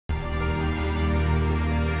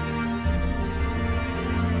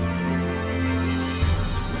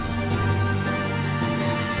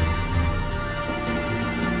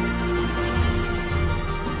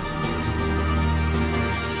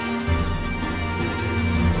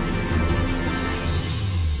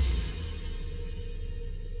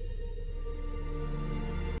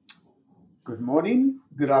morning,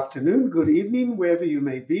 good afternoon, good evening, wherever you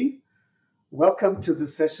may be. Welcome to the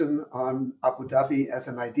session on Abu Dhabi as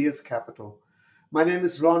an ideas capital. My name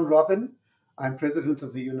is Ron Robin. I'm president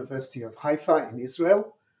of the University of Haifa in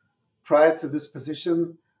Israel. Prior to this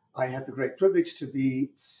position, I had the great privilege to be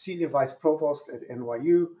senior vice provost at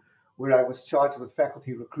NYU, where I was charged with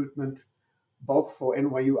faculty recruitment, both for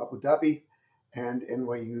NYU Abu Dhabi and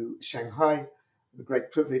NYU Shanghai. The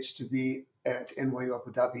great privilege to be at NYU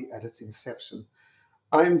Abu Dhabi at its inception.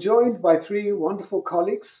 I am joined by three wonderful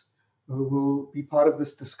colleagues who will be part of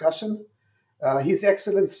this discussion. His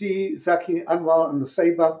Excellency Zaki Anwar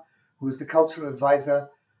al-Nusayba, who is the cultural advisor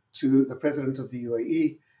to the President of the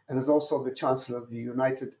UAE and is also the Chancellor of the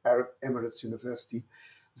United Arab Emirates University.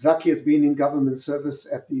 Zaki has been in government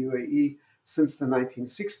service at the UAE since the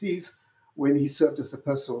 1960s, when he served as the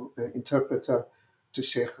personal interpreter to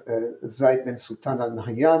Sheikh Zayed bin Sultan Al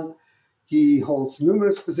Nahyan. He holds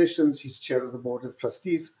numerous positions. He's chair of the Board of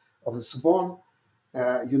Trustees of the Sorbonne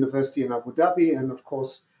University in Abu Dhabi, and of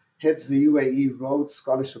course heads the UAE Rhodes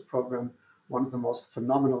Scholarship Program, one of the most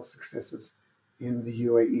phenomenal successes in the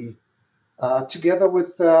UAE. Together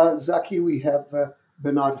with Zaki, we have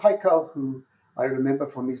Bernard Haikal, who I remember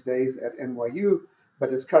from his days at NYU,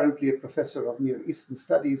 but is currently a professor of Near Eastern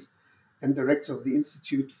Studies and director of the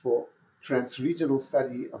Institute for Trans-Regional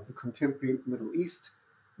Study of the Contemporary Middle East,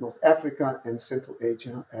 North Africa, and Central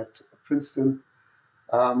Asia at Princeton.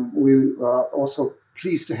 We are also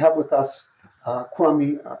pleased to have with us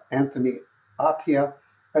Kwame Anthony Appiah,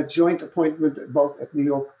 a joint appointment both at New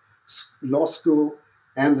York Law School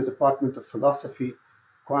and the Department of Philosophy.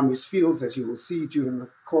 Kwame's fields, as you will see during the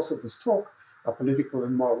course of this talk, are political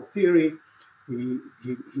and moral theory.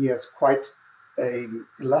 He has quite an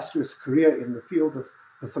illustrious career in the field of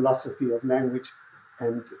the philosophy of language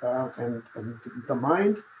and the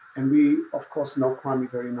mind. And we, of course, know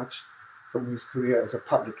Kwame very much from his career as a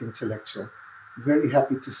public intellectual. Very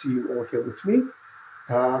happy to see you all here with me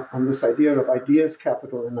on this idea of ideas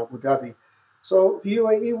capital in Abu Dhabi. So the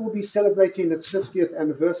UAE will be celebrating its 50th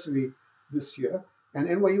anniversary this year, and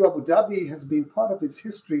NYU Abu Dhabi has been part of its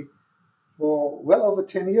history for well over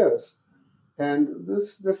 10 years. And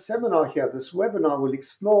this seminar here, this webinar, will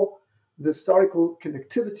explore the historical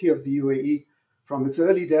connectivity of the UAE from its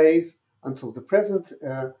early days until the present,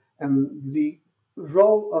 and the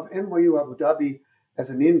role of NYU Abu Dhabi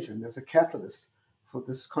as an engine, as a catalyst for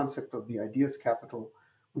this concept of the ideas capital,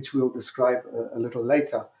 which we'll describe a little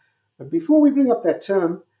later. But before we bring up that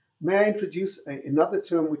term, may I introduce another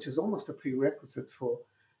term which is almost a prerequisite for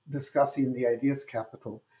discussing the ideas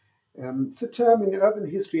capital. It's a term in urban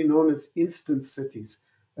history known as instant cities,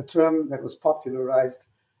 a term that was popularized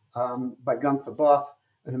by Gunther Barth,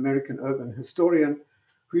 an American urban historian,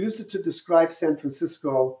 who used it to describe San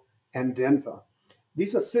Francisco and Denver.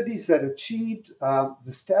 These are cities that achieved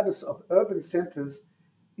the status of urban centers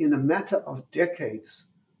in a matter of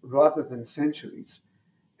decades rather than centuries.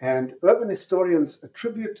 And urban historians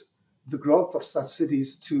attribute the growth of such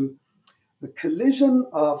cities to the collision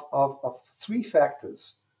of three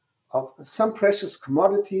factors: of some precious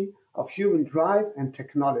commodity, of human drive, and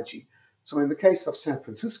technology. So in the case of San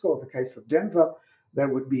Francisco, the case of Denver, there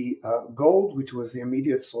would be gold, which was the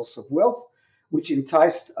immediate source of wealth, which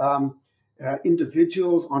enticed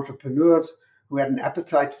individuals, entrepreneurs who had an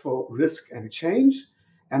appetite for risk and change.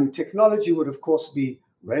 And technology would, of course, be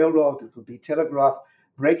railroad, it would be telegraph,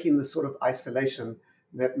 breaking the sort of isolation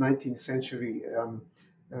that 19th century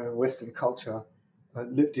Western culture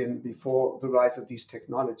lived in before the rise of these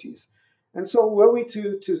technologies. And so were we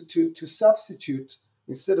to substitute,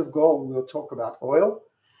 instead of gold, we'll talk about oil.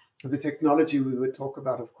 The technology we would talk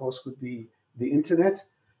about, of course, would be the internet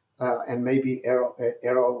and maybe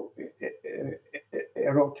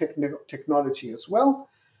technology as well.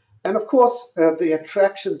 And of course, the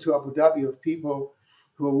attraction to Abu Dhabi of people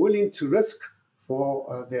who are willing to risk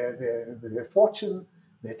for their fortune,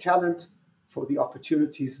 their talent, for the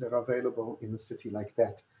opportunities that are available in a city like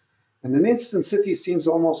that. And an instant city seems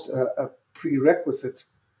almost a prerequisite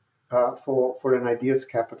for an ideas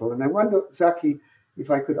capital. And I wonder, Zaki, if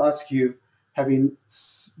I could ask you, having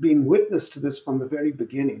been witness to this from the very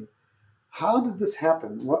beginning, how did this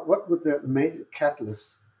happen? What were the major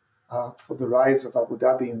catalysts for the rise of Abu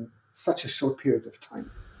Dhabi in such a short period of time?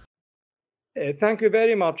 Thank you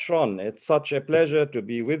very much, Ron. It's such a pleasure to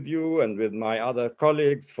be with you and with my other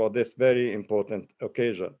colleagues for this very important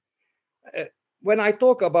occasion. When I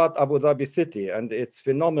talk about Abu Dhabi city and its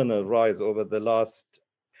phenomenal rise over the last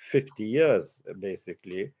 50 years,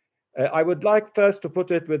 basically, I would like first to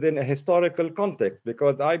put it within a historical context,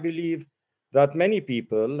 because I believe that many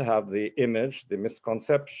people have the image, the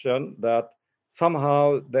misconception that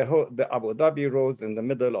somehow the Abu Dhabi rose in the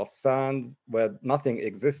middle of sands where nothing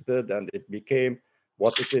existed, and it became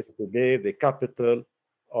what it is today, the capital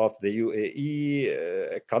of the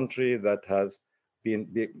UAE, a country that has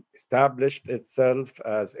established itself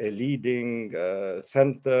as a leading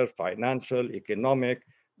center, financial, economic,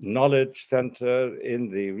 knowledge center in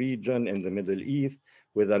the region, in the Middle East,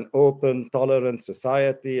 with an open, tolerant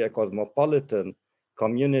society, a cosmopolitan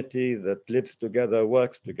community that lives together,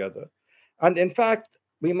 works together. And in fact,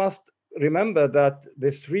 we must remember that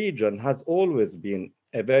this region has always been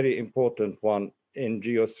a very important one in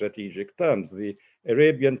geostrategic terms. The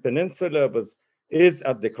Arabian Peninsula is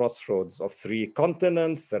at the crossroads of three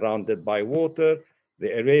continents surrounded by water.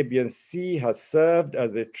 The Arabian Sea has served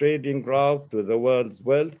as a trading route to the world's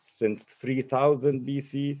wealth since 3000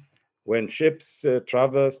 BC, when ships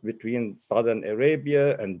traversed between southern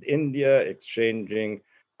Arabia and India, exchanging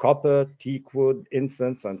copper, teak wood,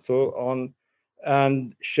 incense, and so on.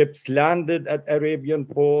 And ships landed at Arabian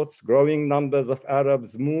ports. Growing numbers of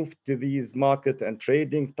Arabs moved to these market and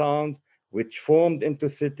trading towns, which formed into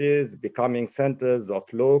cities, becoming centers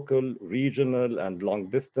of local, regional, and long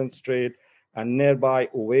distance trade. And nearby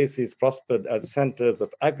oases prospered as centers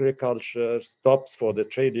of agriculture, stops for the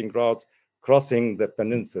trading routes crossing the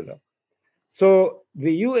peninsula. So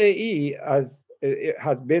the UAE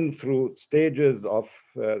has been through stages of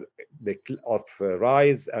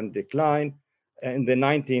rise and decline. In the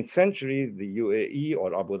 19th century, the UAE,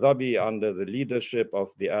 or Abu Dhabi, under the leadership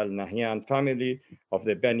of the Al Nahyan family of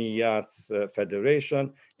the Bani Yas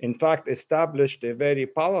Federation, in fact, established a very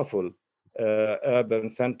powerful urban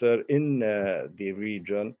center in the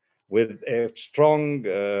region with a strong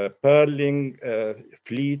pearling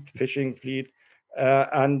fleet, fishing fleet,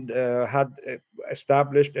 and had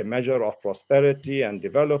established a measure of prosperity and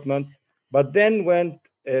development, but then went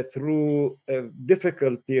through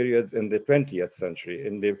difficult periods in the 20th century,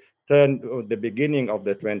 in the beginning of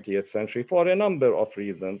the 20th century, for a number of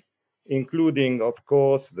reasons, including, of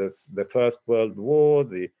course, the First World War,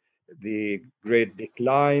 the Great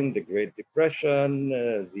Decline, the Great Depression,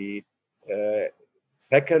 the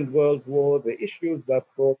Second World War, the issues that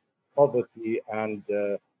brought poverty and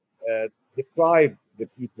deprived the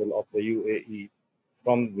people of the UAE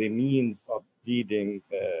from the means of leading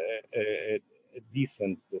a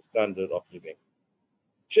decent standard of living.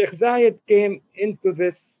 Sheikh Zayed came into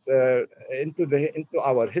into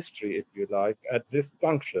our history, if you like, at this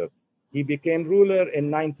juncture. He became ruler in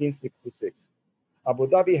 1966. Abu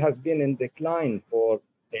Dhabi has been in decline for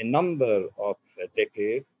a number of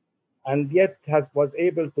decades, and yet was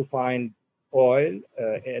able to find oil.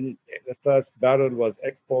 And the first barrel was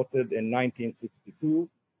exported in 1962,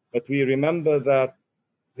 but we remember that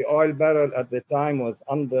the oil barrel at the time was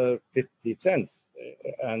under 50 cents,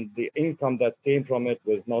 and the income that came from it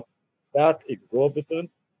was not that exorbitant.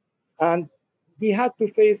 And he had to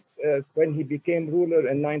face, when he became ruler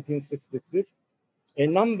in 1966, a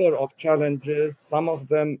number of challenges, some of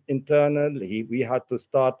them internal. We had to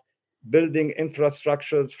start building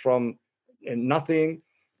infrastructures from nothing,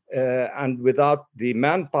 and without the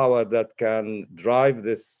manpower that can drive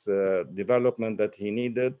this development that he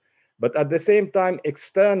needed. But at the same time,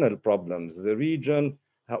 external problems. The region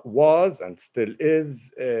was and still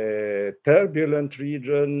is a turbulent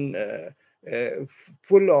region,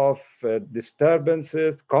 full of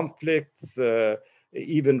disturbances, conflicts,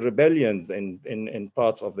 even rebellions in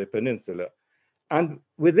parts of the peninsula. And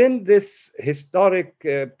within this historic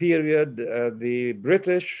period, the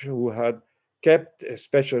British, who had kept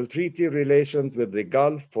special treaty relations with the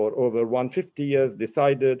Gulf for over 150 years,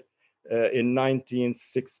 decided in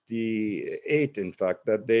 1968, in fact,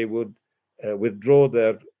 that they would withdraw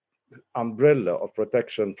their umbrella of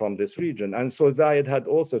protection from this region. And so Zayed had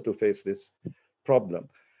also to face this problem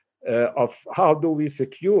of how do we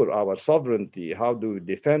secure our sovereignty? How do we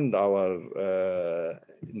defend our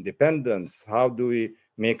independence? How do we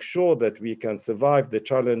make sure that we can survive the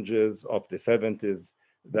challenges of the 70s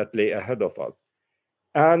that lay ahead of us?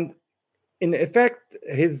 And in effect,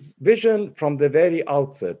 his vision from the very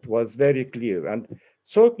outset was very clear, and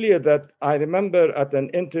so clear that I remember at an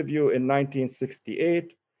interview in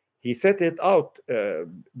 1968, he set it out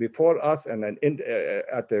before us, and in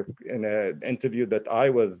an interview that I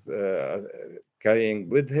was carrying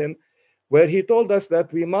with him, where he told us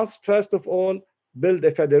that we must, first of all, build a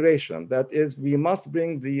federation. That is, we must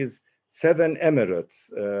bring these 7 emirates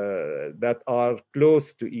that are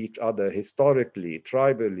close to each other historically,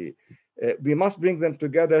 tribally. We must bring them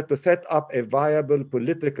together to set up a viable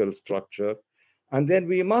political structure. And then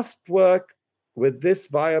we must work with this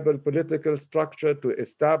viable political structure to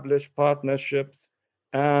establish partnerships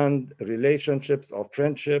and relationships of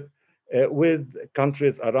friendship with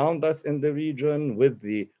countries around us in the region, with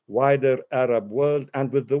the wider Arab world,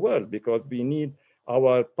 and with the world, because we need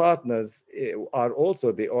our partners are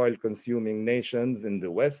also the oil consuming nations in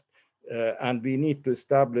the West, and we need to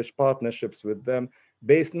establish partnerships with them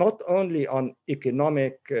based not only on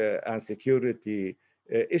economic and security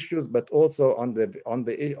issues, but also on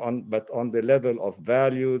the level of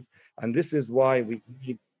values. And this is why we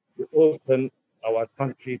need to open our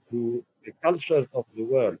country to the cultures of the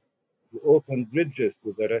world, to open bridges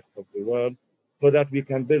to the rest of the world, so that we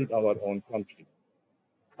can build our own country.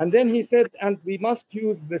 And then he said, and we must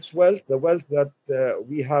use this wealth, the wealth that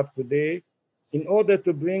we have today, in order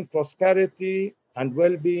to bring prosperity and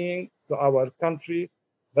well-being to our country,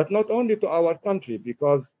 but not only to our country,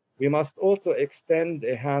 because we must also extend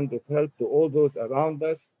a hand of help to all those around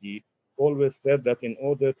us. He always said that in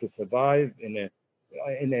order to survive in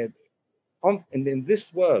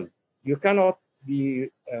this world, you cannot be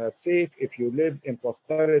safe if you live in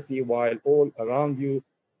prosperity while all around you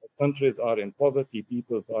countries are in poverty,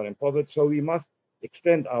 peoples are in poverty. So we must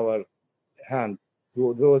extend our hand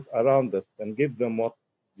to those around us and give them what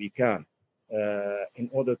we can in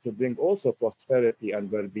order to bring also prosperity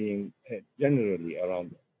and well-being generally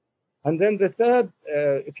around us. And then the third,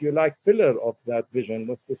 if you like, pillar of that vision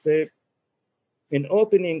was to say, in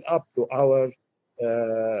opening up to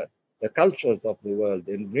the cultures of the world,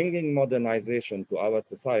 in bringing modernization to our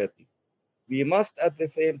society, we must at the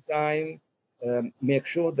same time make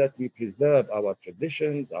sure that we preserve our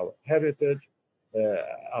traditions, our heritage,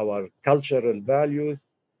 our cultural values,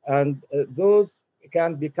 and those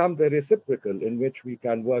can become the reciprocal in which we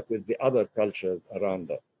can work with the other cultures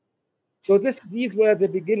around us. So these were the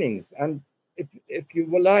beginnings. And if you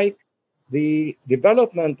will like, the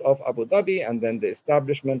development of Abu Dhabi and then the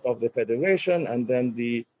establishment of the federation and then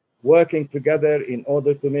the working together in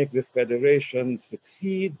order to make this federation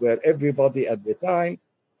succeed, where everybody at the time,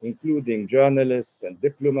 including journalists and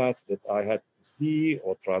diplomats that I had to see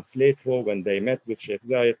or translate for when they met with Sheikh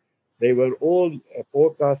Zayed, they were all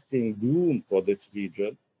forecasting doom for this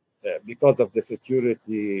region because of the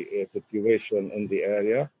security situation in the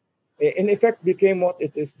area. In effect, became what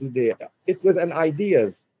it is today. It was an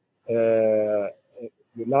ideas,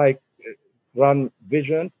 run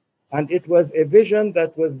vision, and it was a vision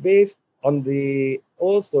that was based on the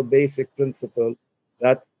also basic principle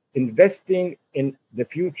that investing in the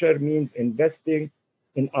future means investing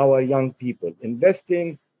in our young people,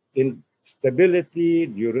 investing in stability,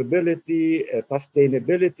 durability,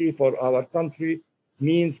 sustainability for our country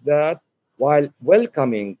means that while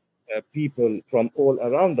welcoming people from all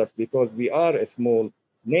around us, because we are a small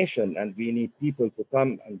nation and we need people to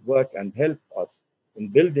come and work and help us in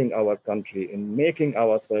building our country, in making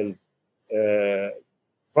ourselves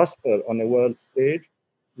prosper on a world stage,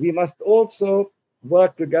 we must also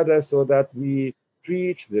work together so that we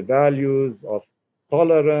preach the values of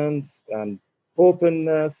tolerance and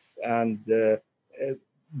openness and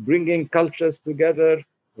bringing cultures together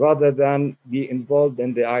rather than be involved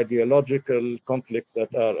in the ideological conflicts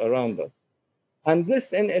that are around us. And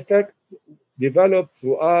this, in effect, developed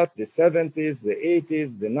throughout the 70s, the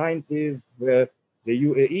 80s, the 90s, where the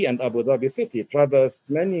UAE and Abu Dhabi city traversed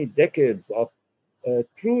many decades of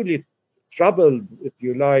truly troubled, if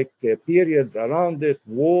you like, periods around it,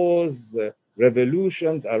 wars,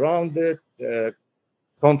 revolutions around it,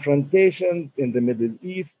 confrontations in the Middle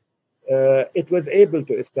East. It was able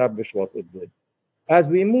to establish what it did. As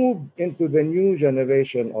we moved into the new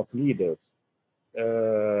generation of leaders,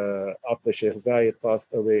 after Sheikh Zayed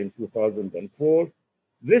passed away in 2004,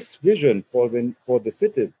 this vision for the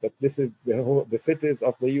cities, but this is the cities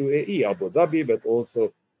of the UAE, Abu Dhabi, but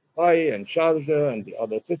also Dubai and Sharjah and the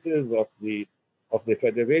other cities of the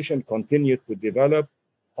federation continued to develop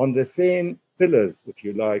on the same pillars, if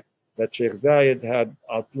you like, that Sheikh Zayed had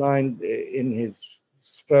outlined in his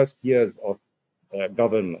first years of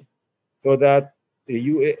government, so that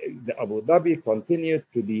the Abu Dhabi continued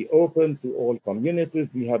to be open to all communities.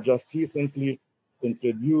 We have just recently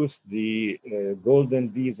introduced the golden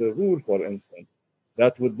visa rule, for instance,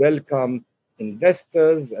 that would welcome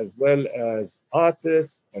investors as well as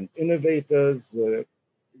artists and innovators,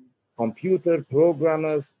 computer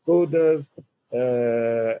programmers, coders,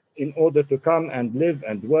 in order to come and live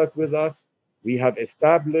and work with us. We have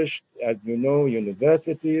established, as you know,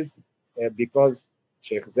 universities, because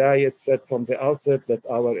Sheikh Zayed said from the outset that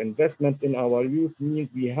our investment in our youth means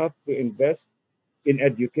we have to invest in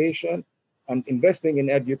education, and investing in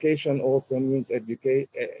education also means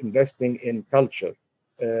investing in culture.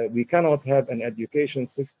 We cannot have an education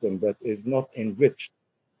system that is not enriched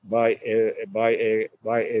by a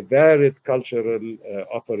varied cultural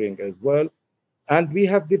offering as well. And we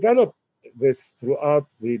have developed this throughout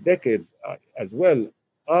the decades as well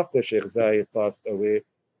after Sheikh Zayed passed away,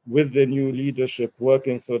 with the new leadership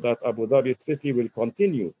working so that Abu Dhabi city will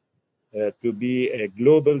continue to be a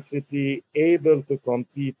global city, able to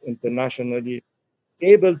compete internationally,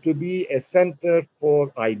 able to be a center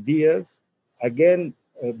for ideas. Again,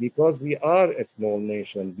 because we are a small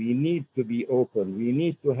nation, we need to be open. We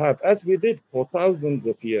need to have, as we did for thousands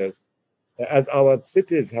of years, as our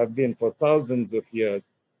cities have been for thousands of years,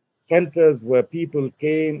 centers where people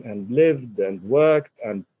came and lived and worked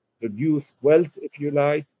and produced wealth, if you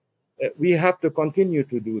like. We have to continue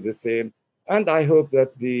to do the same. And I hope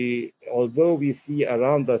that although we see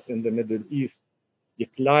around us in the Middle East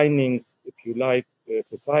declining, if you like,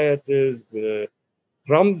 societies,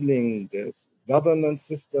 crumbling government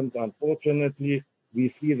systems, unfortunately, we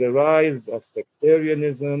see the rise of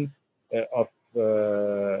sectarianism, of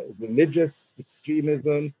religious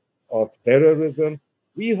extremism, of terrorism.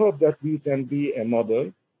 We hope that we can be a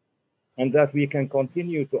model and that we can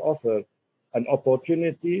continue to offer an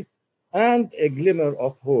opportunity and a glimmer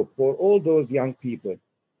of hope for all those young people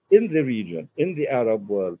in the region, in the Arab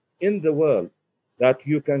world, in the world, that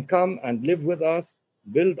you can come and live with us,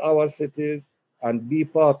 build our cities, and be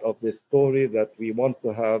part of the story that we want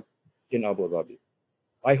to have in Abu Dhabi.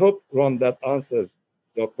 I hope, Ron, that answers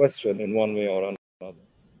your question in one way or another.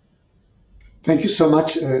 Thank you so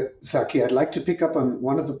much, Zaki. I'd like to pick up on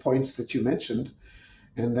one of the points that you mentioned,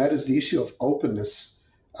 and that is the issue of openness,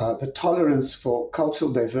 the tolerance for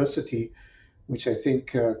cultural diversity, which I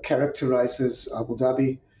think characterizes Abu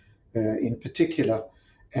Dhabi in particular.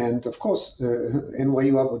 And of course,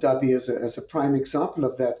 NYU Abu Dhabi as a prime example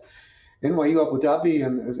of that. NYU Abu Dhabi,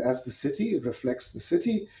 and as the city, it reflects the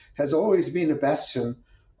city, has always been a bastion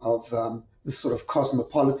of this sort of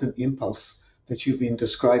cosmopolitan impulse that you've been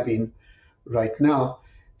describing right now.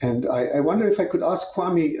 And I wonder if I could ask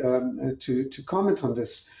Kwame to comment on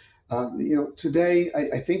this. Today,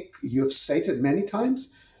 I think you've stated many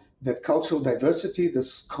times that cultural diversity,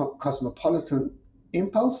 this cosmopolitan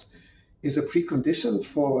impulse, is a precondition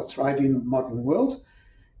for a thriving modern world.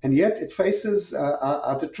 And yet it faces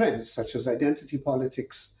other trends, such as identity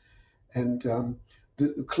politics and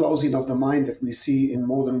the closing of the mind that we see in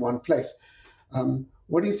more than one place.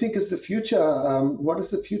 What do you think is the future? What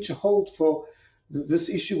does the future hold for this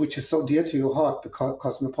issue, which is so dear to your heart, the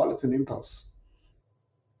cosmopolitan impulse?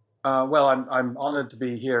 Well, I'm honored to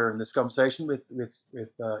be here in this conversation with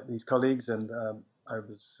these colleagues, and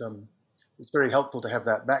it's very helpful to have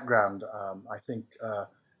that background. I think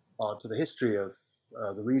to the history of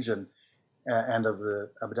the region and of the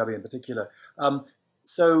Abu Dhabi in particular.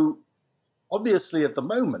 So obviously, at the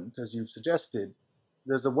moment, as you've suggested,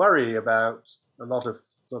 there's a worry about a lot of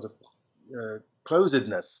sort of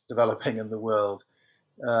closedness developing in the world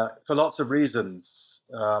for lots of reasons.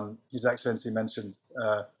 His Excellency mentioned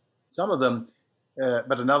some of them,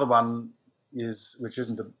 but another one is, which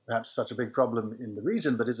isn't perhaps such a big problem in the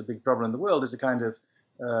region, but is a big problem in the world, is a kind of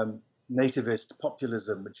nativist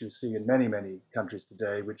populism, which you see in many, many countries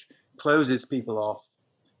today, which closes people off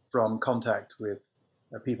from contact with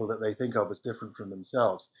people that they think of as different from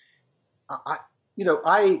themselves. I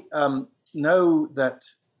know that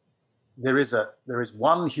there is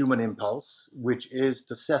one human impulse, which is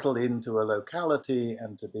to settle into a locality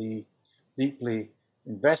and to be deeply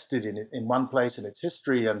invested in it, in one place in its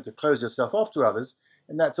history, and to close yourself off to others.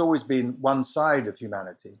 And that's always been one side of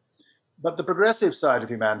humanity. But the progressive side of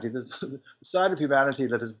humanity, the side of humanity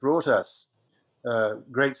that has brought us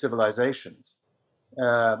great civilizations,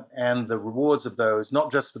 and the rewards of those,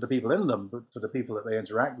 not just for the people in them, but for the people that they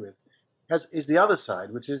interact with, is the other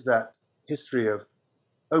side, which is that history of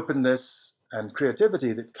openness and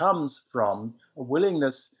creativity that comes from a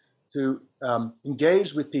willingness to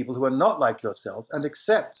engage with people who are not like yourself and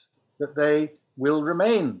accept that they will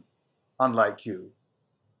remain unlike you.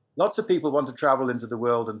 Lots of people want to travel into the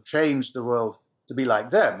world and change the world to be like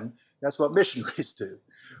them. That's what missionaries do.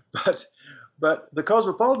 But the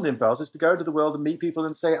cosmopolitan impulse is to go into the world and meet people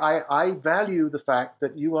and say, I value the fact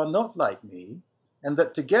that you are not like me, and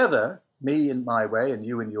that together, me in my way and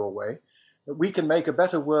you in your way, that we can make a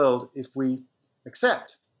better world if we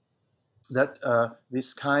accept that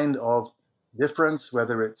this kind of difference,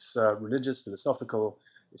 whether it's religious, philosophical,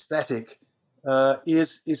 aesthetic,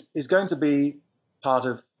 is going to be part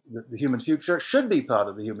of the human future, should be part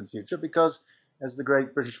of the human future, because, as the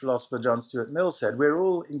great British philosopher John Stuart Mill said, we're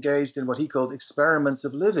all engaged in what he called experiments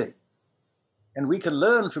of living. And we can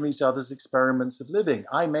learn from each other's experiments of living.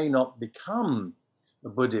 I may not become a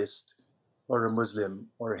Buddhist or a Muslim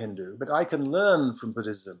or a Hindu, but I can learn from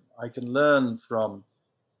Buddhism. I can learn from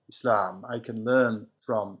Islam, I can learn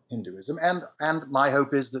from Hinduism. And my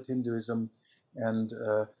hope is that Hinduism and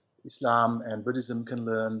Islam and Buddhism can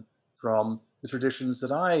learn from the traditions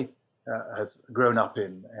that I have grown up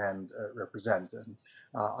in and represent. And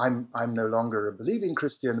I'm no longer a believing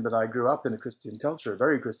Christian, but I grew up in a Christian culture, a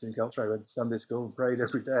very Christian culture. I went to Sunday school and prayed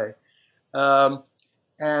every day.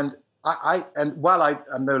 And while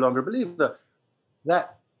I'm no longer a believer,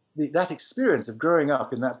 that experience of growing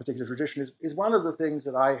up in that particular tradition is one of the things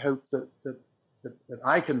that I hope that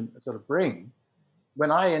I can sort of bring when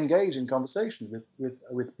I engage in conversation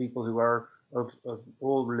with people who are of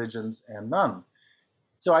all religions and none.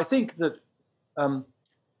 So I think that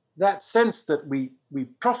that sense that we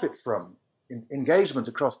profit from engagement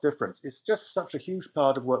across difference is just such a huge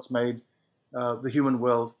part of what's made the human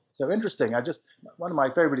world so interesting. One of my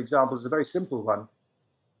favorite examples is a very simple one.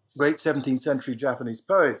 Great 17th century Japanese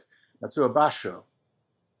poet, Matsuo Basho.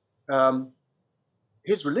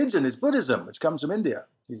 His religion is Buddhism, which comes from India.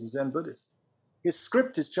 He's a Zen Buddhist. His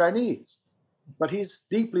script is Chinese, but he's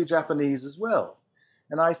deeply Japanese as well.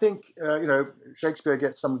 And I think, Shakespeare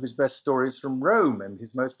gets some of his best stories from Rome, and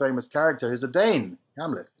his most famous character is a Dane,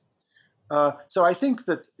 Hamlet. So I think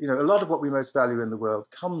that, a lot of what we most value in the world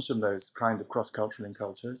comes from those kind of cross-cultural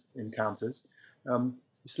encounters.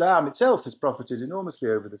 Islam itself has profited enormously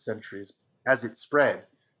over the centuries as it spread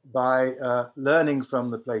by learning from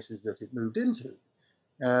the places that it moved into,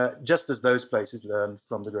 just as those places learned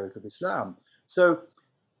from the growth of Islam. So,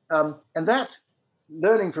 and that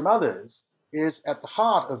learning from others is at the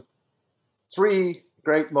heart of three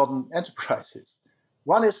great modern enterprises.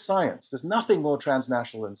 One is science. There's nothing more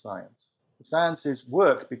transnational than science. Sciences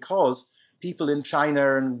work because people in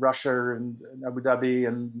China and Russia and Abu Dhabi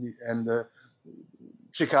and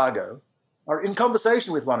Chicago are in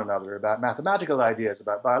conversation with one another about mathematical ideas,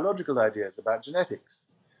 about biological ideas, about genetics.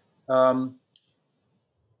 And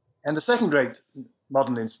the second great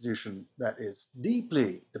modern institution that is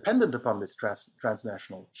deeply dependent upon this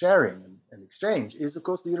transnational sharing and exchange is, of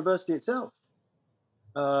course, the university itself.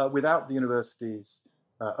 Without the university's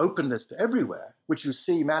openness to everywhere, which you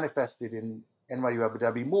see manifested in NYU Abu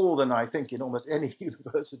Dhabi more than I think in almost any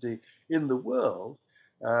university in the world,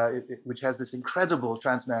 which has this incredible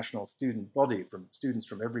transnational student body from students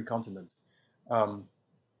from every continent,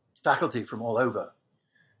 faculty from all over.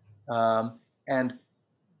 And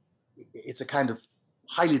it's a kind of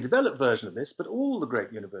highly developed version of this, but all the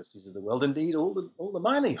great universities of the world, indeed all the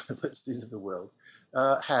minor universities of the world,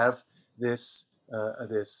 have this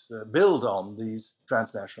build on these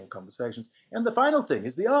transnational conversations. And the final thing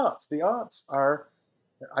is the arts. The arts are,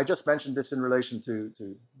 I just mentioned this in relation to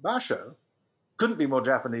Basho, couldn't be more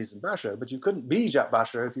Japanese than Basho, but you couldn't be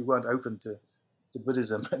Basho if you weren't open to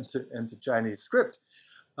Buddhism and to Chinese script.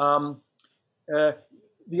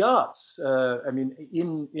 The arts,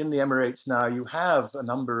 in the Emirates now, you have a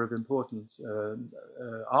number of important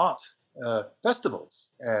art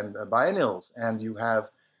festivals and biennials, and you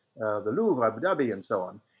have the Louvre, Abu Dhabi, and so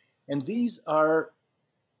on. And these are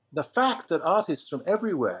the fact that artists from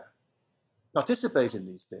everywhere participate in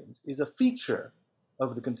these things is a feature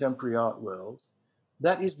of the contemporary art world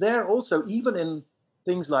that is there also even in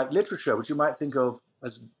things like literature, which you might think of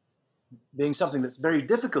as being something that's very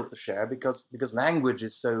difficult to share because language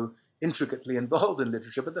is so intricately involved in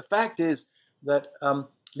literature. But the fact is that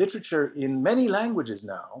literature in many languages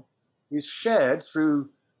now is shared through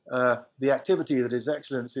the activity that His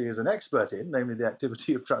Excellency is an expert in, namely the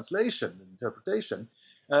activity of translation and interpretation,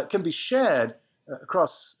 can be shared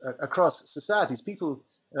across societies. People,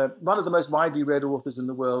 one of the most widely read authors in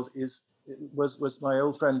the world was my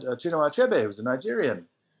old friend Chinua Achebe, who was a Nigerian.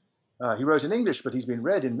 He wrote in English, but he's been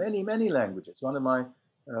read in many, many languages. One of my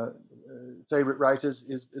favorite writers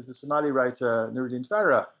is the Somali writer Nuruddin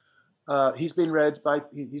Farah. He's been read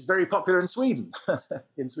he's very popular in Sweden,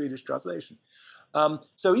 in Swedish translation.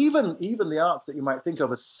 So even the arts that you might think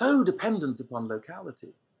of as so dependent upon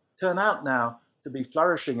locality turn out now to be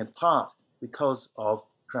flourishing in part because of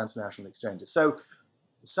transnational exchanges. So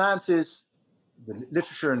the sciences, the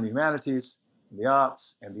literature and the humanities, and the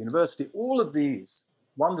arts and the university, all of these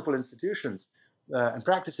wonderful institutions and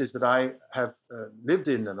practices that I have lived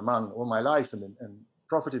in and among all my life and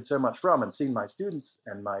profited so much from and seen my students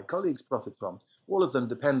and my colleagues profit from, all of them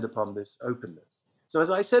depend upon this openness. So as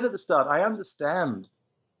I said at the start, I understand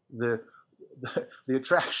the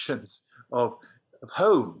attractions of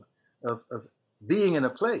home, of being in a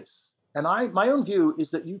place. And my own view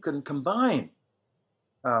is that you can combine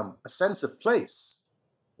a sense of place,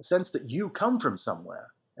 a sense that you come from somewhere,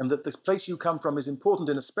 and that the place you come from is important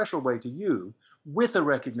in a special way to you, with a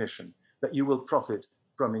recognition that you will profit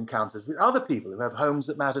from encounters with other people who have homes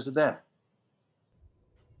that matter to them.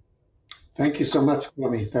 Thank you so much,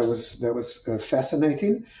 Kwame. That was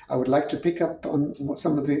fascinating. I would like to pick up on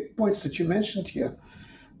some of the points that you mentioned here.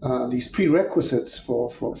 These prerequisites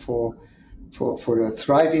for a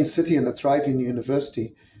thriving city and a thriving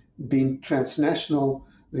university being transnational,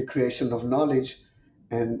 the creation of knowledge,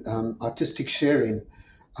 and artistic sharing.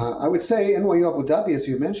 I would say NYU Abu Dhabi, as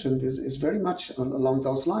you mentioned, is very much along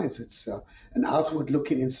those lines. It's an outward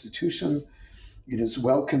looking institution. It is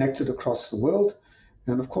well connected across the world.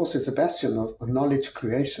 And of course, it's a bastion of knowledge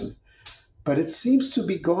creation. But it seems to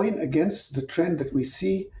be going against the trend that we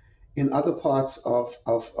see in other parts of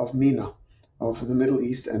MENA, of the Middle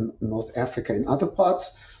East and North Africa. In other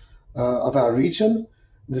parts of our region,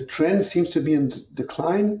 the trend seems to be in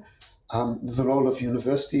decline. The role of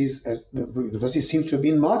universities, as the universities seem to have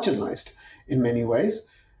been marginalized in many ways,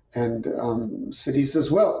 and cities as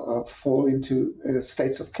well fall into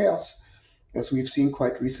states of chaos, as we've seen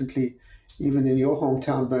quite recently, even in your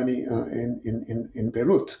hometown, Bernie, in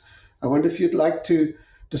Beirut. I wonder if you'd like to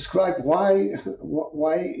describe why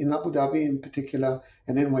in Abu Dhabi in particular,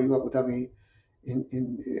 and NYU Abu Dhabi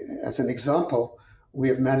as an example, we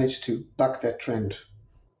have managed to buck that trend.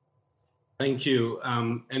 Thank you.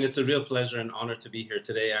 And it's a real pleasure and honor to be here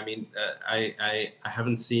today. I mean, I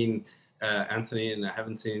haven't seen Anthony and I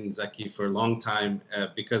haven't seen Zaki for a long time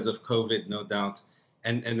because of COVID, no doubt,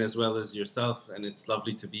 and as well as yourself. And it's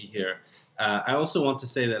lovely to be here. I also want to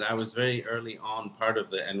say that I was very early on part of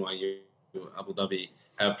the NYU Abu Dhabi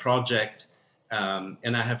project,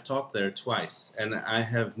 and I have taught there twice. And I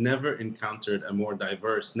have never encountered a more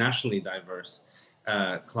diverse, nationally diverse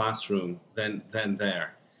classroom than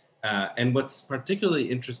there. And what's particularly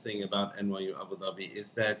interesting about NYU Abu Dhabi is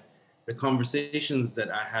that the conversations that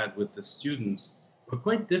I had with the students were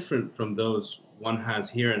quite different from those one has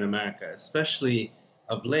here in America, especially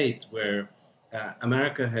of late, where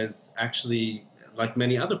America has actually, like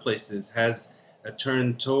many other places, has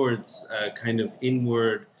turned towards kind of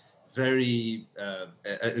inward, very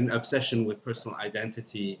an obsession with personal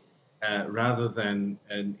identity rather than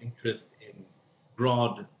an interest in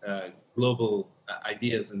broad global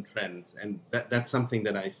ideas and trends. And that's something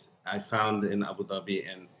that I found in Abu Dhabi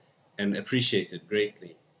and appreciated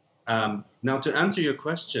greatly. Now, to answer your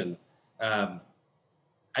question, I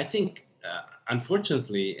think,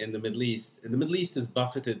 unfortunately, in the Middle East, is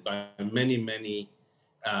buffeted by many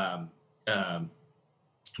um, um,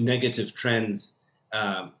 negative trends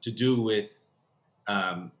to do with,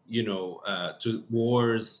 to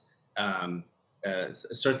wars.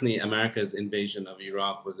 Certainly, America's invasion of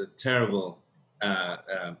Iraq was a terrible,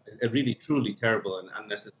 a really truly terrible and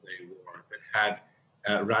unnecessary war that had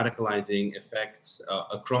radicalizing effects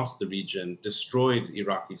across the region, destroyed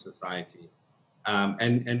Iraqi society.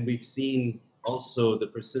 And we've seen also the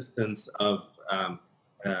persistence of um,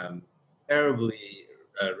 terribly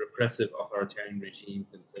repressive authoritarian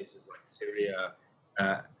regimes in places like Syria,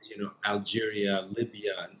 Algeria,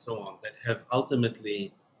 Libya, and so on, that have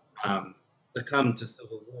ultimately succumbed to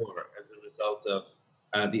civil war as a result of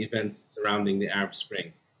the events surrounding the Arab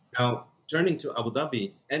Spring. Now, turning to Abu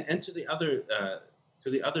Dhabi and to the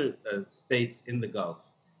other states in the Gulf,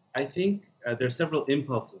 I think there are several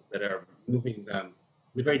impulses that are moving them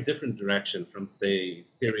in a very different direction from, say,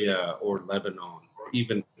 Syria or Lebanon or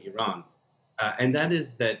even Iran. And that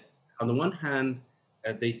is that, on the one hand,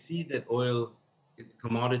 they see that oil is a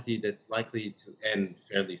commodity that's likely to end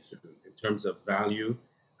fairly soon in terms of value.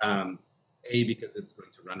 Um, a, because it's going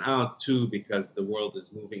to run out. Two, because the world is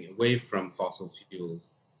moving away from fossil fuels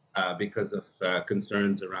because of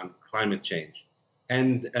concerns around climate change.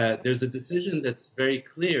 And there's a decision that's very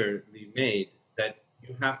clearly made that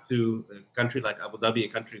you have to, a country like Abu Dhabi,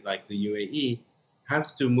 a country like the UAE,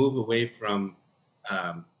 has to um,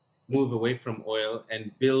 move away from oil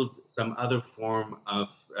and build some other form of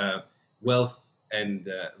wealth and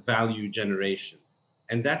value generation.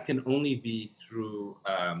 And that can only be through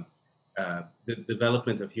the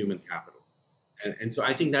development of human capital. And so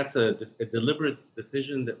I think that's a deliberate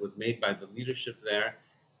decision that was made by the leadership there,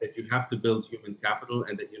 that you have to build human capital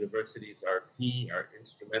and that universities are key, are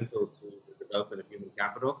instrumental to the development of human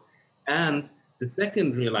capital. And the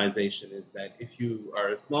second realization is that if you are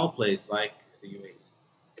a small place like the UAE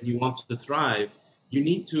and you want to thrive, you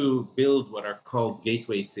need to build what are called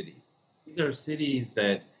gateway cities. These are cities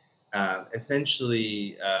that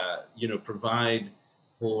essentially, provide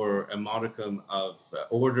for a modicum of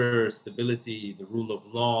order, stability, the rule of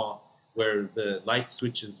law, where the light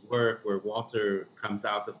switches work, where water comes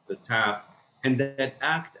out of the tap, and that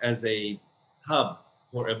act as a hub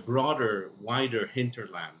for a broader, wider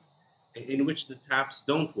hinterland in which the taps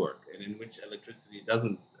don't work and in which electricity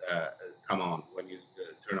doesn't come on when you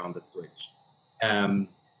turn on the switch. Um,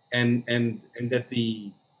 and that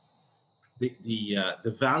the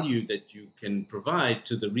value that you can provide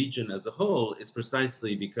to the region as a whole is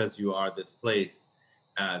precisely because you are this place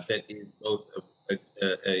that is both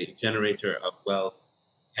a generator of wealth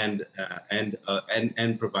and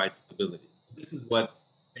provides stability. This is what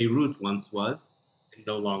Beirut once was, and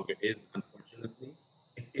no longer is, unfortunately.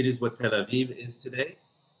 It is what Tel Aviv is today,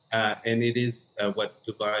 and it is what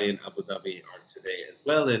Dubai and Abu Dhabi are today as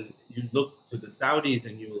well. And you look to the Saudis,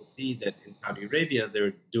 and you will see that in Saudi Arabia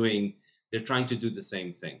they're trying to do the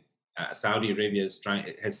same thing. Saudi Arabia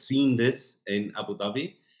has seen this in Abu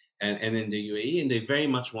Dhabi and in the UAE, and they very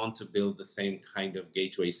much want to build the same kind of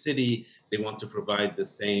gateway city. They want to provide the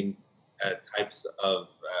same types of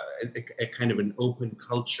a kind of an open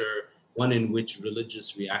culture, one in which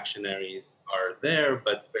religious reactionaries are there,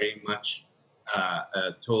 but very much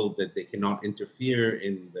told that they cannot interfere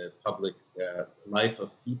in the public life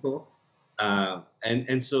of people.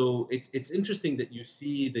 And so it's interesting that you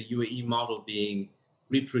see the UAE model being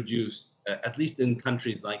reproduced, at least in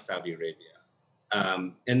countries like Saudi Arabia.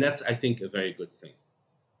 And that's, I think, a very good thing.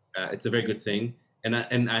 It's a very good thing.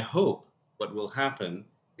 And I hope what will happen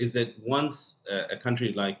is that once a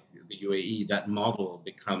country like the UAE, that model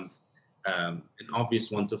becomes an obvious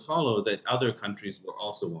one to follow, that other countries will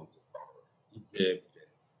also want to follow. Egypt,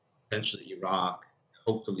 potentially Iraq,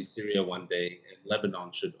 hopefully Syria one day, and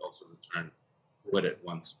Lebanon should also return to what it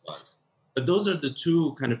once was. But those are the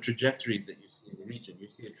two kind of trajectories that you see in the region. You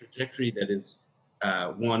see a trajectory that is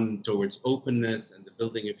one towards openness and the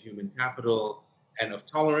building of human capital and of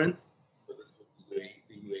tolerance. So this would be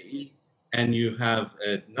the UAE. And you have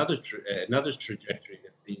another trajectory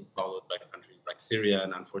that's being followed by countries like Syria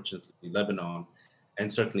and unfortunately Lebanon,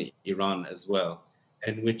 and certainly Iran as well,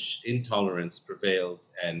 in which intolerance prevails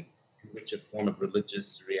and in which a form of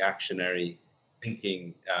religious reactionary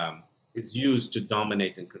thinking is used to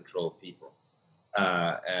dominate and control people.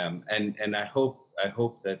 And I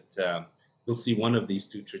hope that we'll see one of these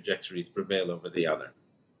two trajectories prevail over the other.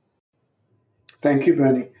 Thank you,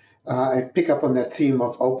 Bernie. I pick up on that theme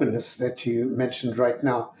of openness that you mentioned right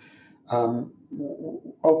now.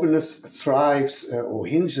 Openness thrives or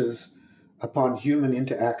hinges upon human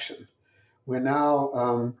interaction. We're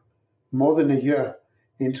now more than a year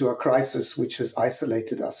into a crisis which has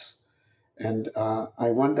isolated us. And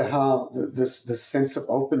I wonder how this sense of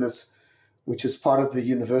openness, which is part of the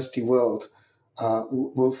university world,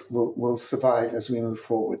 will survive as we move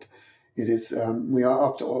forward. It is we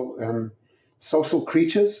are, after all, social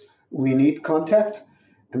creatures. We need contact,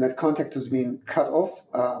 and that contact has been cut off.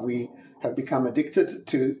 We have become addicted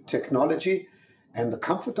to technology and the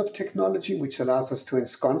comfort of technology, which allows us to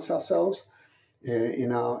ensconce ourselves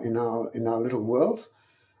in our little worlds.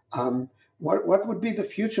 What would be the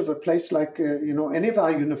future of a place like any of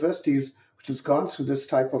our universities which has gone through this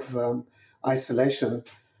type of isolation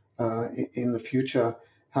in the future?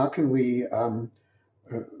 How can we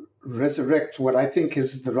resurrect what I think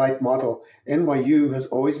is the right model? NYU has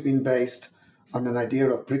always been based on an idea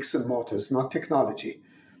of bricks and mortars, not technology.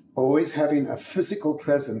 Always having a physical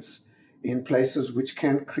presence in places which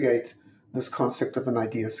can create this concept of an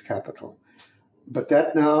ideas capital. But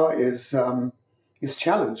that now is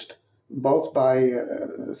challenged both by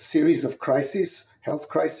a series of crises, health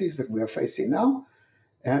crises that we are facing now,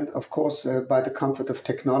 and of course by the comfort of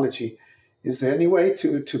technology. Is there any way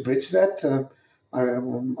to bridge that? I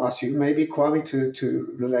will ask you, maybe Kwame,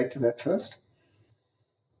 to relate to that first.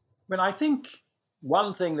 I think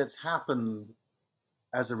one thing that's happened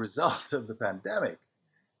as a result of the pandemic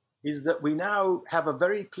is that we now have a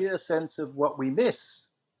very clear sense of what we miss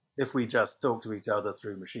if we just talk to each other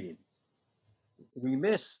through machines. We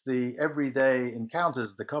miss the everyday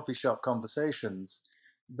encounters, the coffee shop conversations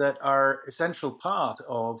that are essential part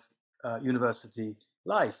of university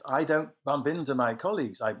life. I don't bump into my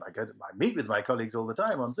colleagues. I meet with my colleagues all the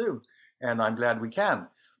time on Zoom, and I'm glad we can.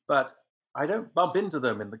 But I don't bump into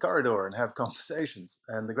them in the corridor and have conversations.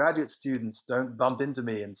 And the graduate students don't bump into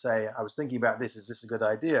me and say, I was thinking about this, is this a good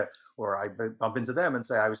idea? Or I bump into them and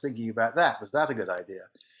say, I was thinking about that, was that a good idea?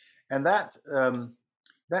 And that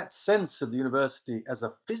sense of the university as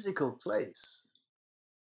a physical place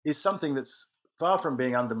is something that's far from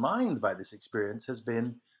being undermined by this experience, has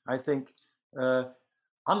been, I think,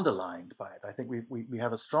 underlined by it. I think we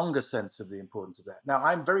have a stronger sense of the importance of that. Now,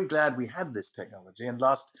 I'm very glad we had this technology. And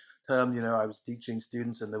last term, I was teaching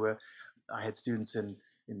students, and I had students in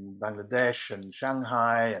Bangladesh and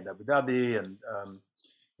Shanghai and Abu Dhabi and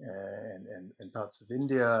parts of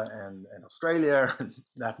India and Australia and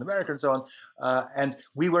Latin America and so on. And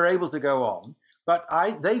we were able to go on, but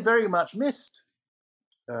they very much missed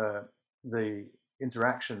the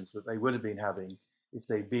interactions that they would have been having if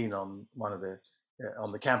they'd been on one of the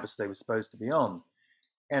on the campus they were supposed to be on.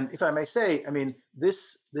 And if I may say, I mean,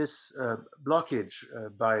 this blockage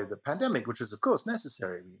by the pandemic, which was of course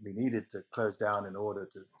necessary, we needed to close down in order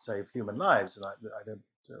to save human lives, and I don't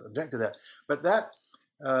object to that. But that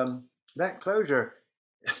closure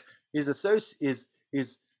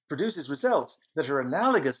produces results that are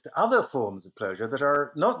analogous to other forms of closure that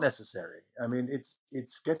are not necessary. I mean,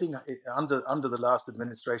 it's getting under the last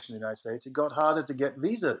administration in the United States, it got harder to get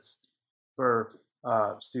visas for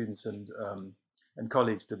students and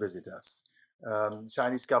colleagues to visit us.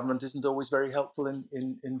 Chinese government isn't always very helpful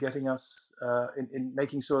in getting us in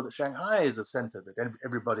making sure that Shanghai is a center that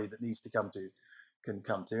everybody that needs to come to can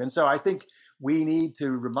come to. And so I think we need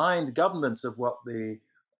to remind governments of what the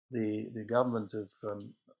government of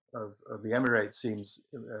the Emirates seems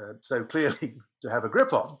so clearly to have a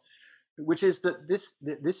grip on, which is that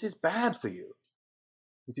this is bad for you.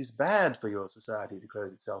 It is bad for your society to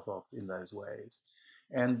close itself off in those ways,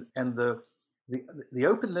 and the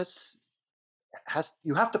openness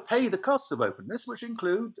you have to pay the costs of openness, which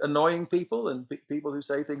include annoying people and people who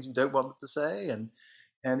say things you don't want them to say,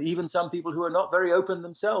 and even some people who are not very open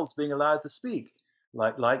themselves being allowed to speak,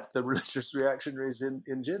 like the religious reactionaries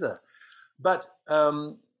in Jeddah. But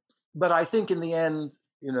I think in the end,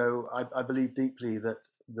 you know, I believe deeply that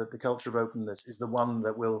the culture of openness is the one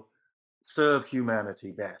that will serve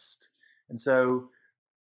humanity best. And so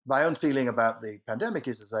my own feeling about the pandemic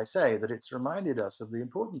is, as I say, that it's reminded us of the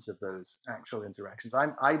importance of those actual interactions.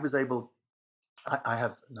 I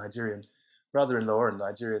have Nigerian brother-in-law and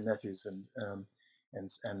Nigerian nephews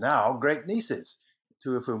and now great nieces,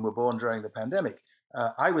 two of whom were born during the pandemic.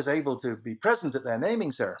 I was able to be present at their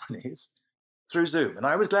naming ceremonies through Zoom, and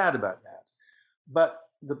I was glad about that. But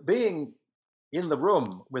being in the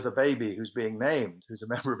room with a baby who's being named, who's a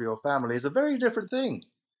member of your family, is a very different thing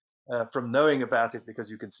from knowing about it because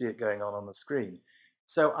you can see it going on the screen.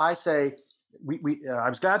 So I say, I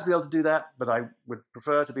was glad to be able to do that, but I would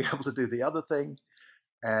prefer to be able to do the other thing.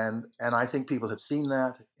 And I think people have seen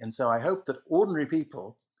that. And so I hope that ordinary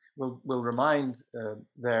people will remind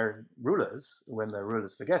their rulers, when their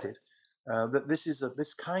rulers forget it, that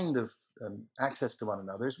this kind of access to one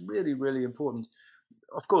another is really, really important,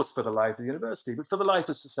 of course, for the life of the university, but for the life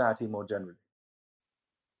of society more generally.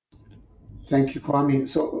 Thank you, Kwame.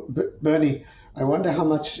 So, Bernie, I wonder how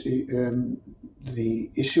much the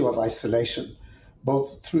issue of isolation,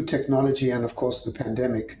 both through technology and, of course, the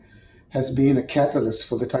pandemic, has been a catalyst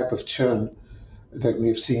for the type of churn that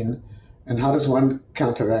we've seen, and how does one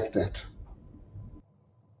counteract that?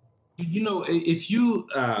 You know, if you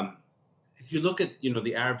look at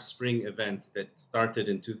the Arab Spring events that started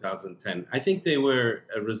in 2010, I think they were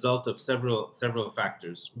a result of several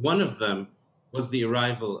factors. One of them was the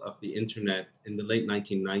arrival of the internet in the late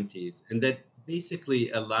 1990s, and that basically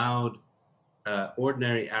allowed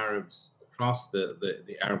ordinary Arabs across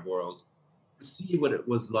the Arab world to see what it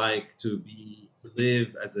was like to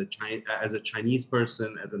live as a Chinese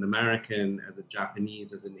person, as an American, as a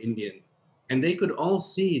Japanese, as an Indian, and they could all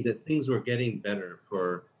see that things were getting better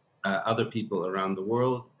for other people around the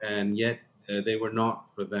world, and yet they were not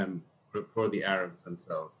for them, for the Arabs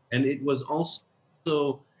themselves. And it was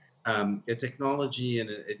also a technology, and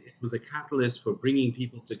it was a catalyst for bringing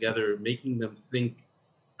people together, making them think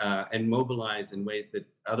and mobilize in ways that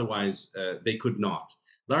otherwise they could not.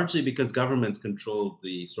 Largely because governments controlled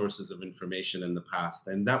the sources of information in the past,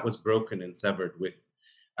 and that was broken and severed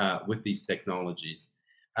with these technologies.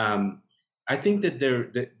 I think that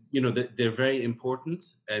they're very important,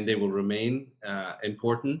 and they will remain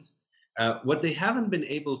important. What they haven't been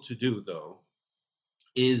able to do, though,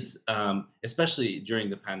 is especially during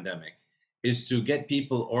the pandemic, is to get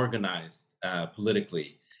people organized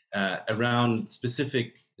politically around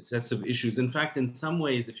specific sets of issues. In fact, in some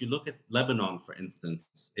ways, if you look at Lebanon, for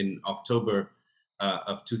instance, in October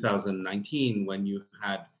of 2019, when you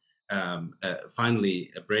had finally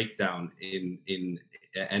a breakdown and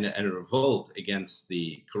a revolt against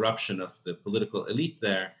the corruption of the political elite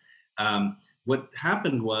there, what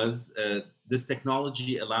happened was this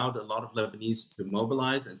technology allowed a lot of Lebanese to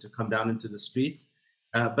mobilize and to come down into the streets.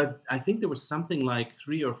 But I think there was something like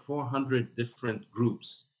 300 or 400 different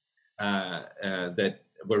groups that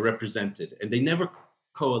were represented, and they never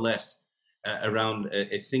coalesced around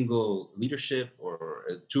a single leadership or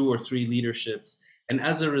 2 or 3 leaderships. And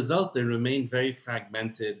as a result, they remained very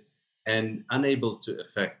fragmented and unable to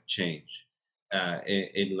affect change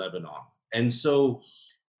in Lebanon. And so,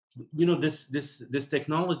 this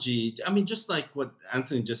technology, I mean, just like what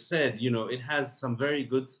Anthony just said, it has some very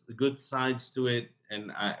good sides to it,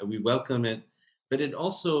 and we welcome it, but it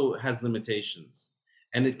also has limitations.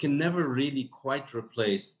 and it can never really quite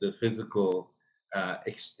replace the physical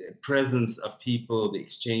presence of people, the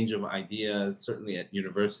exchange of ideas, certainly at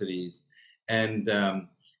universities, and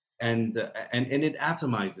and it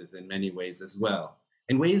atomizes in many ways as well,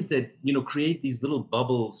 in ways that create these little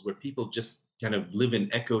bubbles where people just kind of live in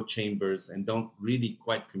echo chambers and don't really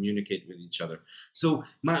quite communicate with each other. So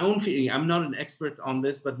my own feeling, I'm not an expert on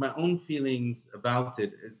this, but my own feelings about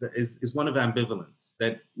it is one of ambivalence.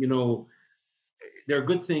 That there are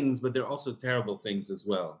good things, but there are also terrible things as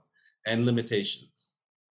well, and limitations.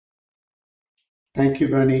 Thank you,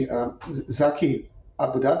 Bernie. Zaki,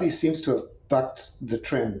 Abu Dhabi seems to have bucked the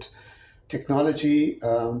trend. Technology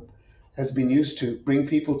has been used to bring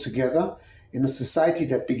people together in a society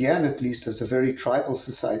that began, at least, as a very tribal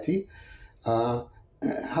society. How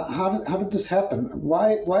did this happen?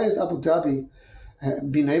 Why has Abu Dhabi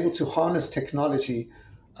been able to harness technology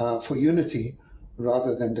for unity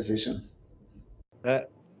rather than division?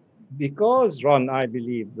 Because, Ron, I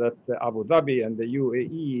believe that Abu Dhabi and the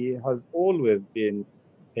UAE has always been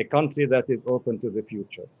a country that is open to the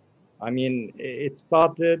future. I mean, it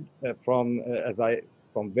started from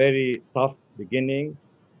very tough beginnings,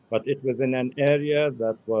 but it was in an area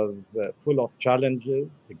that was full of challenges,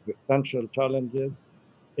 existential challenges.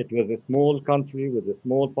 It was a small country with a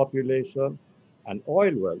small population and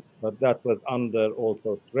oil wealth, but that was under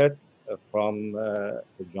also threat from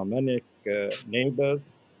hegemonic neighbors.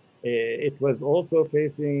 It was also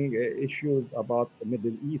facing issues about the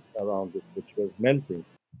Middle East around it, which was melting,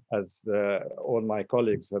 as all my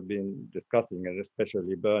colleagues have been discussing, and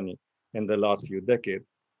especially Bernie, in the last few decades.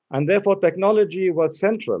 And therefore, technology was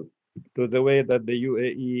central to the way that the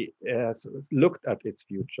UAE has looked at its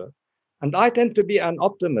future. And I tend to be an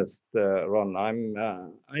optimist, Ron. I'm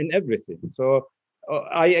in everything. So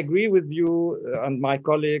I agree with you and my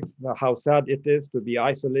colleagues how sad it is to be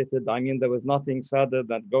isolated. I mean, there was nothing sadder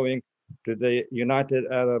than going to the United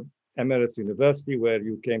Arab Emirates University, where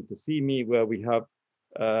you came to see me, where we have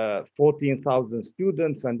 14,000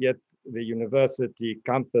 students, and yet the university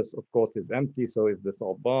campus, of course, is empty. So is the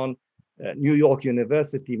Sorbonne. New York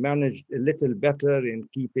University managed a little better in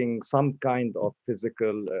keeping some kind of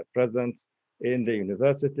physical presence in the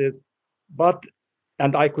universities.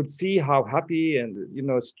 And I could see how happy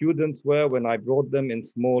and students were when I brought them in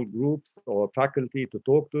small groups or faculty to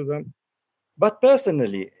talk to them. But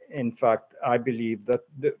personally, in fact, I believe that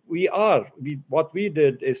what we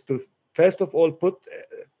did is to first of all put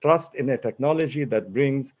trust in a technology that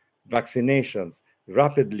brings vaccinations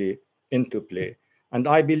rapidly into play. And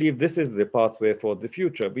I believe this is the pathway for the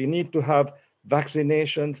future. We need to have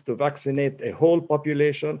vaccinations to vaccinate a whole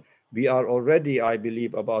population. We are already, I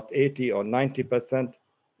believe, about 80 or 90%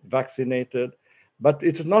 vaccinated. But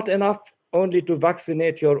it's not enough only to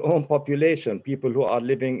vaccinate your own population, people who are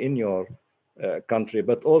living in your country,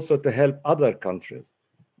 but also to help other countries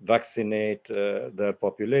vaccinate their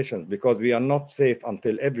populations, because we are not safe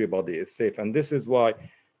until everybody is safe. And this is why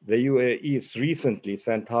the UAE recently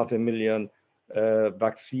sent 500,000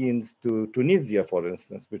 vaccines to Tunisia, for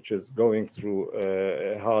instance, which is going through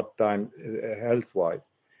a hard time health-wise.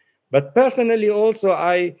 But personally also,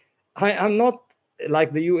 I am not,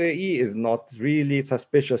 like the UAE is not really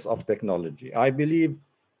suspicious of technology. I believe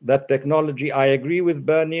that technology, I agree with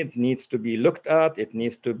Bernie, it needs to be looked at, it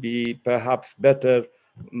needs to be perhaps better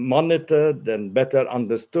monitored and better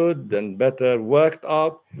understood and better worked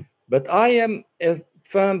out. But I am a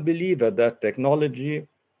firm believer that technology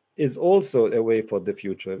is also a way for the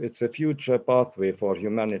future. It's a future pathway for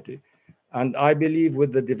humanity. And I believe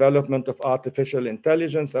with the development of artificial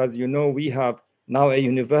intelligence, as you know, we have now a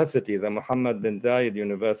university, the Mohammed bin Zayed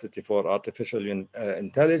University for Artificial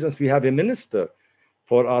Intelligence. We have a minister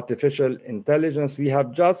for artificial intelligence. We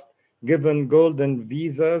have just given golden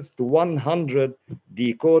visas to 100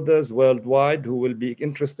 decoders worldwide who will be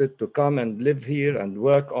interested to come and live here and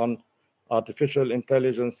work on artificial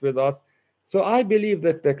intelligence with us. So I believe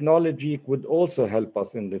that technology could also help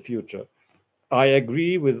us in the future. I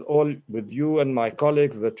agree with you and my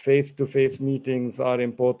colleagues that face-to-face meetings are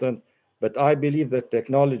important, but I believe that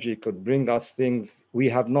technology could bring us things we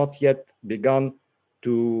have not yet begun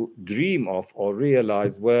to dream of or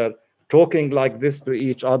realize, where talking like this to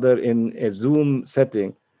each other in a Zoom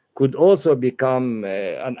setting could also become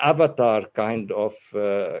an avatar kind of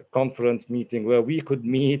conference meeting where we could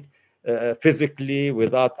meet physically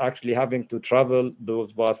without actually having to travel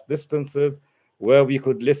those vast distances, where we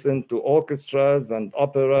could listen to orchestras and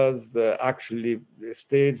operas actually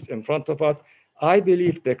staged in front of us. I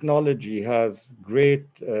believe technology has great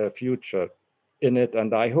future in it,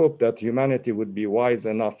 and I hope that humanity would be wise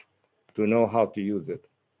enough to know how to use it.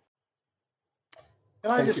 Can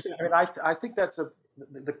I just? I mean, I think that's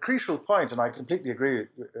the crucial point, and I completely agree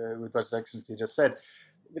with what His Excellency just said,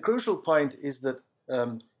 the crucial point is that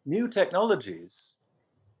new technologies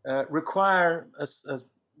require a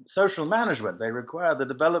social management. They require the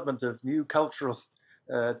development of new cultural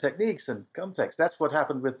techniques and contexts. That's what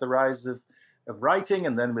happened with the rise of writing,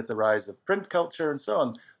 and then with the rise of print culture and so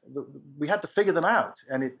on. We had to figure them out.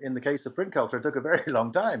 And in the case of print culture, it took a very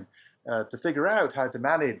long time to figure out how to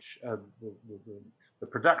manage the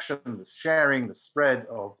production, the sharing, the spread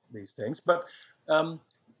of these things. But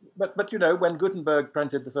you know, when Gutenberg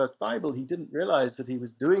printed the first Bible, he didn't realize that he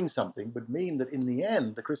was doing something would mean that in the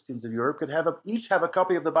end, the Christians of Europe could each have a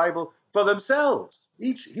copy of the Bible for themselves,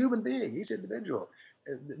 each human being, each individual.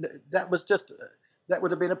 That was just, that would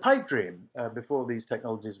have been a pipe dream before these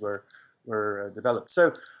technologies were developed.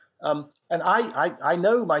 So, and I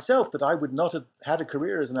know myself that I would not have had a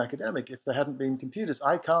career as an academic if there hadn't been computers.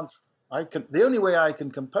 The only way I can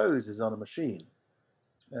compose is on a machine.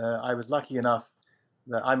 I was lucky enough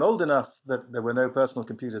that I'm old enough that there were no personal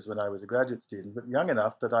computers when I was a graduate student, but young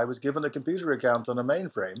enough that I was given a computer account on a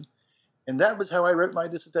mainframe, and that was how I wrote my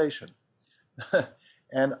dissertation.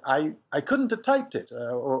 And I couldn't have typed it,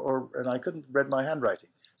 and I couldn't have read my handwriting.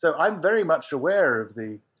 So I'm very much aware of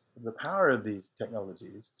the power of these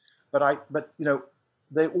technologies, but you know,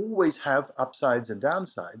 they always have upsides and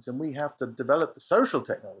downsides, and we have to develop the social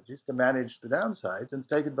technologies to manage the downsides and to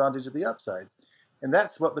take advantage of the upsides. And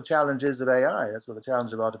that's what the challenge is of AI. That's what the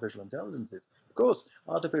challenge of artificial intelligence is. Of course,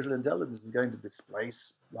 artificial intelligence is going to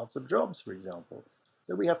displace lots of jobs, for example.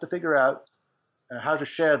 So we have to figure out how to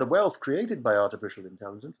share the wealth created by artificial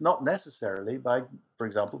intelligence, not necessarily by, for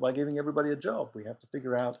example, by giving everybody a job. We have to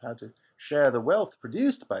figure out how to share the wealth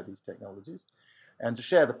produced by these technologies and to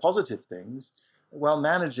share the positive things while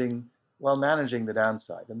managing the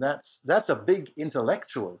downside. And that's a big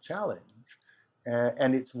intellectual challenge.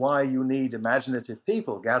 And it's why you need imaginative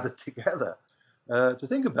people gathered together to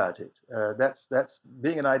think about it. That's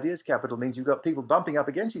being an ideas capital means you've got people bumping up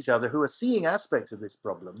against each other who are seeing aspects of this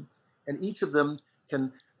problem, and each of them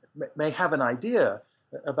may have an idea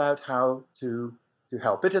about how to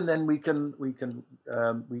help it, and then we can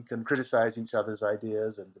criticize each other's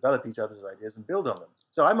ideas and develop each other's ideas and build on them.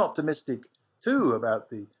 So I'm optimistic too about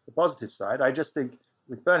the positive side. I just think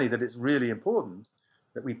with Bernie that it's really important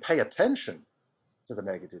that we pay attention to the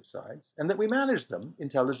negative sides and that we manage them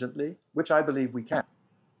intelligently, which I believe we can.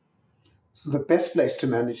 So the best place to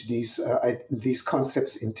manage these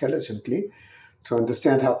concepts intelligently, to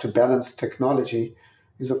understand how to balance technology,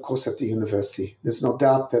 is of course at the university. There's no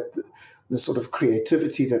doubt that the sort of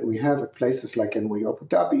creativity that we have at places like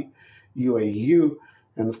NYUAD, UAU,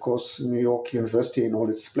 and of course New York University in all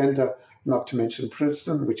its splendor, not to mention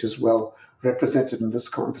Princeton, which is well represented in this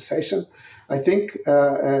conversation. I think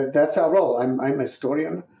that's our role. I'm a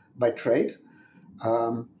historian by trade.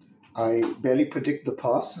 I barely predict the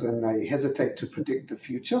past, and I hesitate to predict the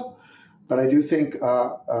future. But I do think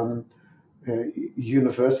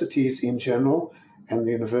universities in general, and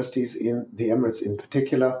the universities in the Emirates in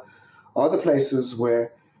particular, are the places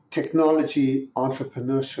where technology,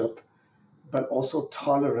 entrepreneurship, but also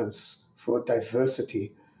tolerance for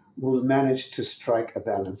diversity will manage to strike a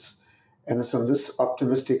balance. And it's on this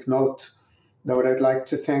optimistic note that I'd like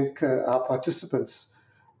to thank our participants,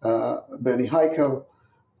 Bernie Heikel,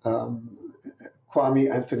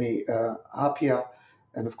 Kwame Anthony Apia,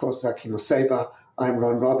 and of course, Zaki Noseba. I'm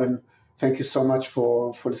Ron Robin. Thank you so much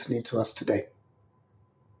for listening to us today.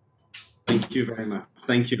 Thank you very much.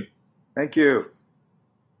 Thank you. Thank you.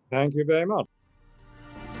 Thank you very much.